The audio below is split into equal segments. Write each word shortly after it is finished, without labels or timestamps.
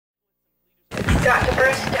Dr.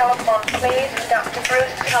 Bruce, telephone, please. Dr.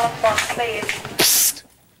 Bruce, telephone, please. Psst.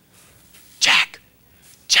 Jack.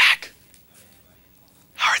 Jack.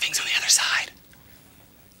 How are things on the other side?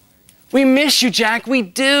 We miss you, Jack. We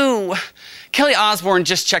do. Kelly Osbourne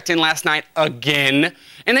just checked in last night again,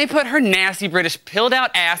 and they put her nasty British pilled-out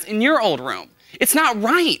ass in your old room. It's not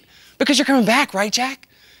right, because you're coming back, right, Jack?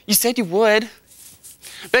 You said you would.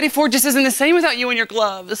 Betty Ford just isn't the same without you and your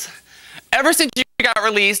gloves. Ever since you got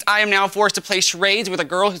released, I am now forced to play charades with a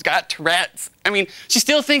girl who's got Tourette's. I mean, she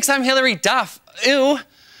still thinks I'm Hillary Duff. Ew.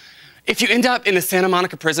 If you end up in the Santa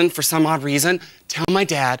Monica prison for some odd reason, tell my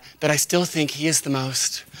dad that I still think he is the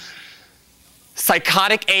most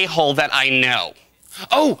psychotic a-hole that I know.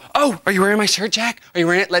 Oh, are you wearing my shirt, Jack? Are you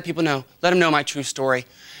wearing it? Let people know. Let them know my true story.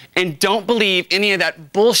 And don't believe any of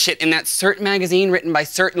that bullshit in that certain magazine written by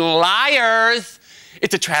certain liars.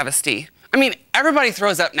 It's a travesty. I mean, everybody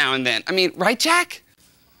throws up now and then. I mean, right, Jack?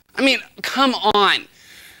 I mean, come on.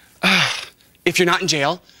 If you're not in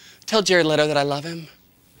jail, tell Jared Leto that I love him.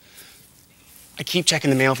 I keep checking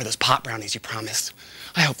the mail for those pot brownies you promised.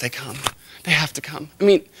 I hope they come. They have to come. I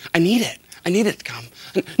mean, I need it. I need it to come.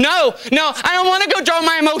 No, I don't want to go draw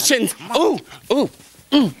my emotions.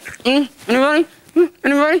 Anybody?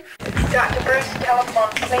 Anybody? Dr. Bruce, telephone,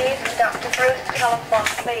 please. Dr. Bruce, telephone,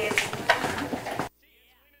 please.